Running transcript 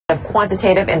of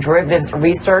Quantitative and Derivatives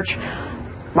Research.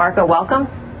 Marko, welcome.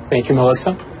 Thank you,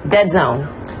 Melissa. Dead zone.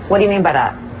 What do you mean by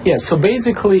that? Yeah, so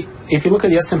basically, if you look at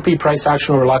the S&P price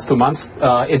action over the last 2 months,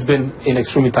 it's been in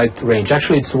extremely tight range.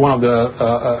 Actually, it's one of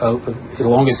the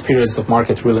longest periods of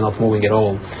market really not moving at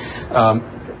all.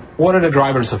 What are the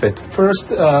drivers of it? First,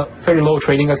 very low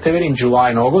trading activity in July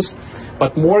and August,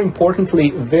 but more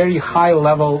importantly, very high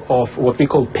level of what we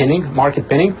call pinning, market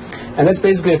pinning, and that's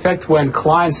basically effect when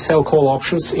clients sell call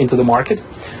options into the market,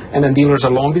 and then dealers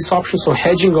are long these options. So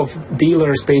hedging of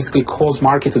dealers basically cause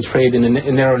market to trade in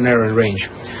a narrow range.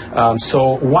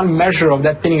 So one measure of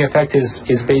that pinning effect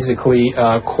is basically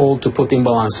call to put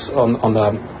imbalance on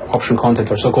the option content,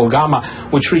 or so-called gamma,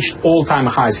 which reached all-time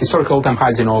highs, historical all-time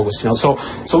highs in August.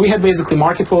 So we had basically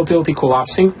market volatility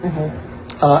collapsing,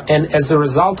 and as a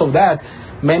result of that,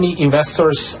 many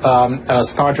investors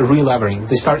started re-levering.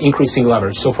 They start increasing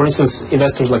leverage. So, for instance,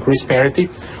 investors like risk parity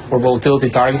or volatility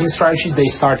targeting strategies, they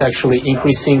start actually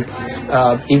increasing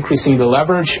the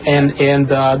leverage, and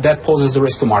that poses the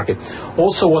risk to market.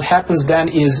 Also, what happens then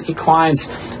is clients,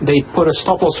 they put a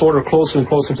stop loss order closer and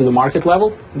closer to the market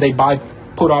level. They buy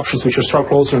put options which are struck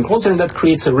closer and closer, and that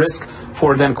creates a risk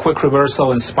for then quick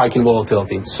reversal and spike in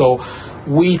volatility. So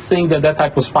we think that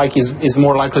type of spike is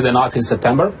more likely than not in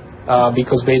September,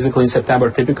 because basically in September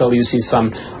typically you see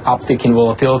some uptick in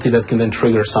volatility that can then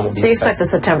trigger some of these. So you expect a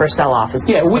September sell-off is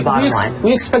the bottom line?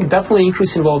 We expect definitely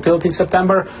increase in volatility in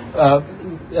September.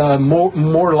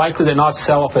 More likely than not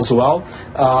sell-off as well,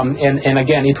 and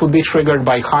again, it would be triggered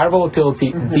by higher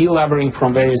volatility, delevering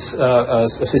from various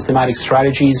systematic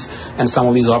strategies, and some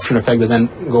of these option effects that then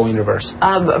go in reverse.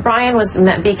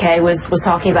 BK was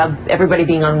talking about everybody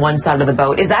being on one side of the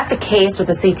boat. Is that the case with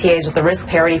the CTAs, with the risk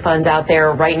parity funds out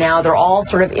there right now? They're all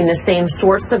sort of in the same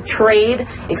sorts of trade,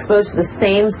 exposed to the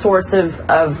same sorts of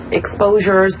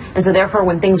exposures, and so therefore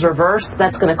when things reverse,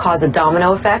 that's going to cause a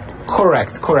domino effect?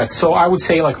 Correct. So I would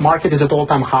say like market is at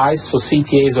all-time highs, so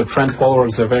CTAs or trend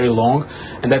followers are very long,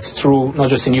 and that's true not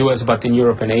just in US but in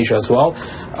Europe and Asia as well.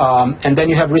 And then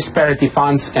you have risk parity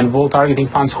funds and vol targeting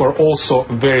funds who are also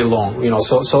very long.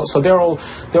 So they're all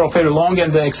very long,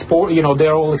 and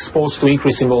they're all exposed to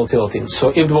increasing volatility. So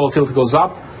if the volatility goes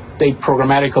up, they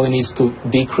programmatically needs to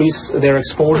decrease their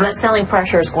exposure. So that selling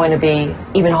pressure is going to be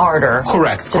even harder.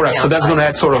 Correct. So that's going to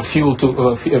add sort of fuel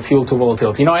to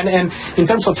volatility. And in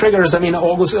terms of triggers, I mean,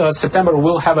 September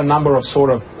will have a number of sort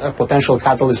of potential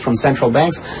catalysts from central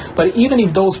banks. But even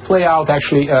if those play out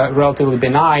actually relatively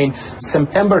benign,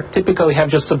 September typically have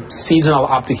just a seasonal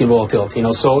uptick in volatility.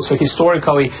 So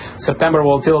historically, September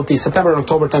and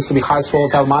October tends to be highest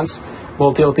volatile months.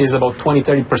 Volatility is about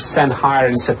 20-30% higher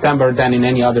in September than in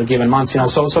any other given month.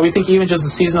 So we think even just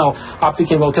the seasonal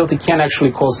uptick in volatility can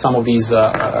actually cause some of these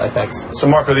effects. So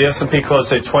Marko, the S&P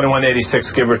closed at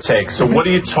 2186, give or take. So what are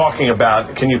you talking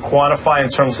about? Can you quantify in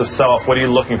terms of sell-off? What are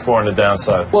you looking for on the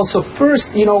downside? Well, so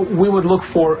first, we would look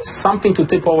for something to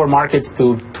tip over markets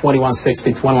to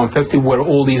 2160, 2150, where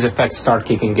all these effects start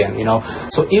kicking in.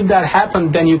 So if that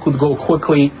happened, then you could go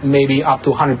quickly, maybe up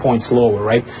to 100 points lower,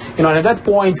 right? And at that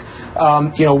point,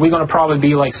 we're going to probably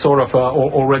be like sort of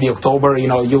already October.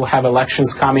 You'll have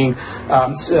elections coming.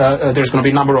 There's going to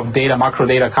be a number of macro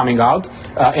data coming out,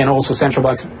 and also central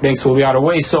banks will be out of the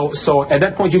way. So at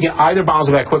that point, you can either bounce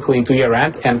back quickly into year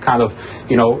end and kind of,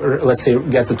 let's say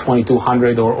get to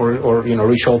 2200 or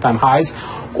reach all-time highs,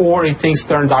 or if things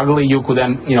turned ugly, you could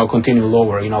then continue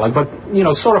lower. But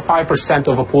sort of 5%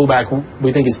 of a pullback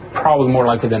we think is probably more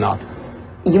likely than not.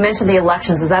 You mentioned the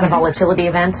elections. Is that a volatility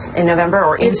event in November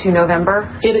or into November?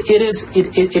 It is.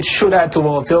 It should add to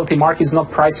volatility. Market's not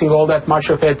pricing all that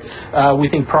much of it. We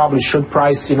think probably should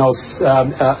price.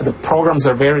 The programs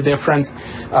are very different.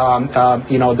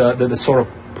 The sort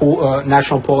of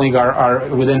national polling are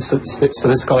within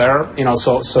statistical error.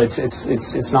 So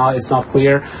it's not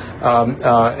clear.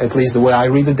 At least the way I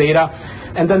read the data.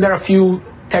 And then there are a few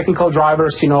technical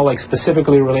drivers, like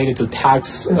specifically related to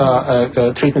tax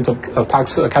treatment of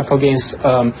tax capital gains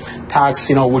tax,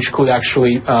 which could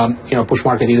actually push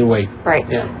market either way. Right.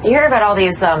 Yeah. You hear about all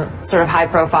these sort of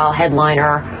high-profile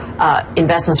headliner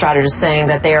investment strategists saying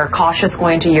that they are cautious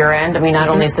going to year-end. I mean, not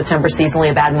only is September seasonally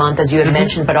a bad month, as you had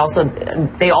mentioned, but also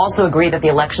they also agree that the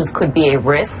elections could be a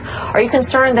risk. Are you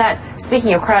concerned that,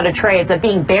 speaking of crowded trades, that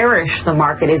being bearish the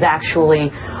market is actually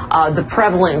the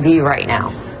prevalent view right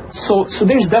now? So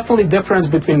there's definitely difference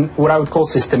between what I would call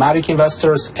systematic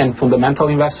investors and fundamental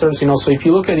investors. So if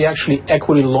you look at the actually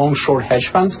equity long short hedge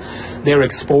funds, their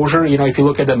exposure, if you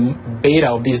look at the beta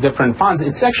of these different funds,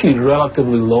 it's actually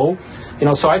relatively low.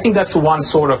 So I think that's one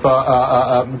sort of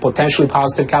potentially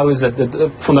positive catalyst, that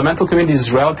the fundamental community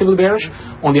is relatively bearish.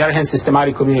 On the other hand,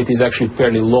 systematic community is actually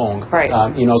fairly long. Right.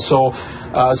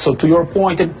 So to your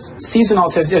point,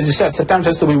 seasonal, as you said, September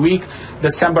tends to be weak.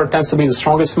 December tends to be the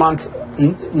strongest month.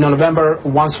 November,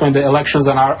 once when the elections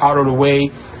are out of the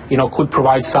way, could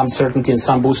provide some certainty and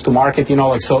some boost to market.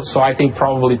 So I think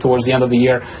probably towards the end of the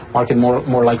year, market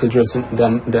more likely driven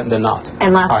than not.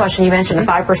 And last question, you mentioned the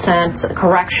 5%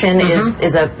 correction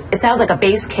it sounds like a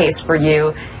base case for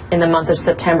you in the month of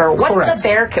September. What's Correct. the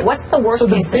bear case? What's the worst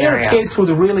case scenario? The bear case would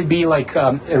really be like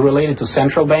related to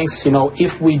central banks.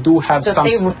 If we do have so some...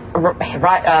 if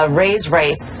they raise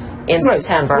rates in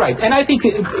September. Right, and I think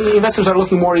investors are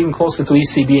looking more even closer to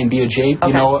ECB and BOJ.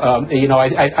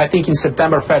 Okay. I think in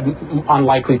September Fed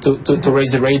unlikely to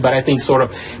raise the rate, but I think sort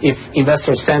of if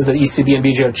investors sense that ECB and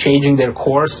BOJ are changing their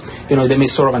course, they may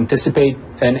sort of anticipate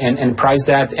and price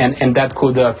that, and that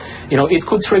could, it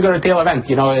could trigger a tail event,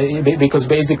 because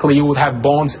basically you would have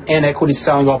bonds and equities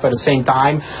selling off at the same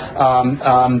time.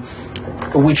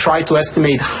 We try to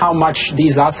estimate how much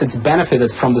these assets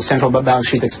benefited from the central balance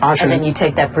sheet expansion. And then you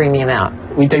take that premium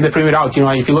out. We take the premium out.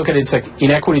 If you look at it, it's like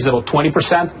in equities about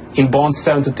 20%, in bonds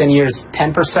 7 to 10 years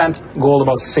 10%, gold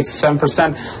about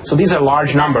 6-7%. So these are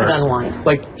large numbers.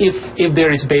 Like if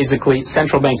there is basically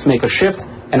central banks make a shift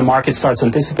and the market starts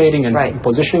anticipating and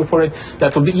positioning for it,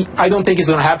 that will be. I don't think it's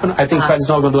going to happen. I think Fed is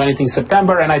not going to do anything in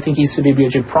September, and I think ECB,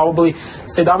 BOJ probably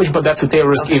stay dovish, but that's a tail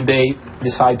risk if they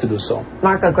decide to do so.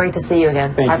 Marko, great to see you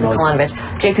again. Thank Marko Kolanovic,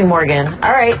 JP Morgan.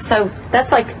 All right, so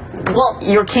that's like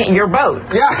your boat.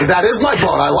 Yeah, that is my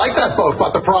boat. I like that boat,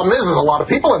 but the problem is there's a lot of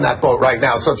people in that boat right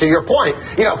now. So to your point,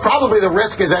 probably the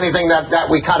risk is anything that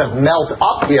we kind of melt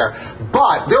up here,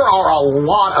 but there are a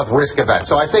lot of risk events.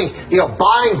 So I think,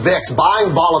 buying VIX,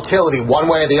 buying volatility one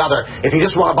way or the other, if you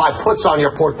just want to buy puts on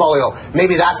your portfolio,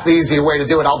 maybe that's the easier way to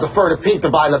do it. I'll defer to Pete to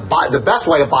buy the best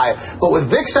way to buy it. But with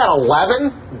VIX at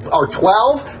 11 or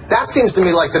 12, that seems to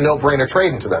me like the no-brainer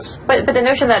trade into this. But the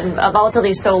notion that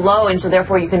volatility is so low, and so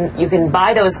therefore you can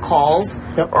buy those calls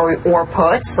or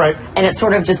puts, and it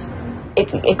sort of just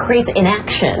it creates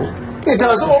inaction. It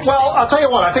does. Well, I'll tell you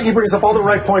what, I think he brings up all the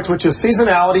right points, which is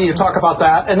seasonality. You talk about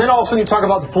that. And then all of a sudden you talk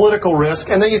about the political risk.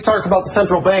 And then you talk about the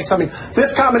central banks. I mean,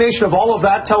 this combination of all of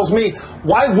that tells me,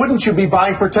 why wouldn't you be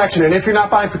buying protection? And if you're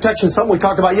not buying protection, something we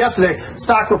talked about yesterday,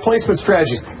 stock replacement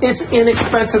strategies. It's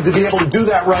inexpensive to be able to do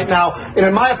that right now. And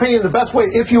in my opinion, the best way,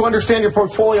 if you understand your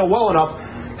portfolio well enough,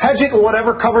 hedge it in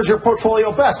whatever covers your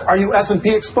portfolio best. Are you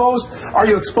S&P exposed? Are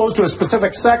you exposed to a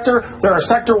specific sector? There are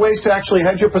sector ways to actually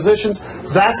hedge your positions.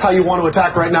 That's how you want to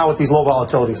attack right now with these low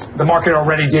volatilities. The market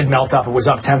already did melt up. It was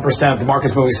up 10%. The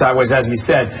market's moving sideways, as he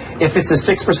said. If it's a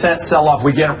 6% sell-off,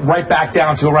 we get right back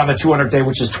down to around the 200-day,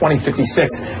 which is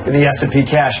 2056 in the S&P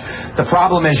cash. The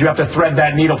problem is you have to thread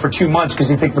that needle for 2 months because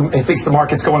he thinks the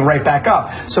market's going right back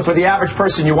up. So for the average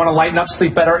person, you want to lighten up,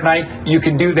 sleep better at night, you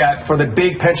can do that. For the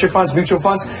big pension funds, mutual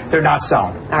funds, they're not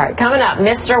selling. All right, coming up,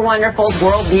 Mr. Wonderful's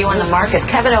worldview on the markets.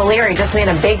 Kevin O'Leary just made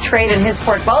a big trade in his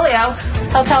portfolio.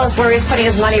 He'll tell us where he's putting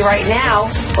his money right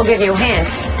now. We'll give you a hint.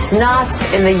 Not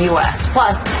in the U.S.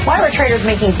 Plus, why are traders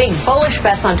making big bullish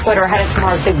bets on Twitter ahead of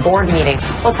tomorrow's big board meeting?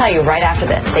 We'll tell you right after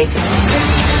this. Stay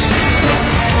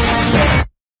tuned.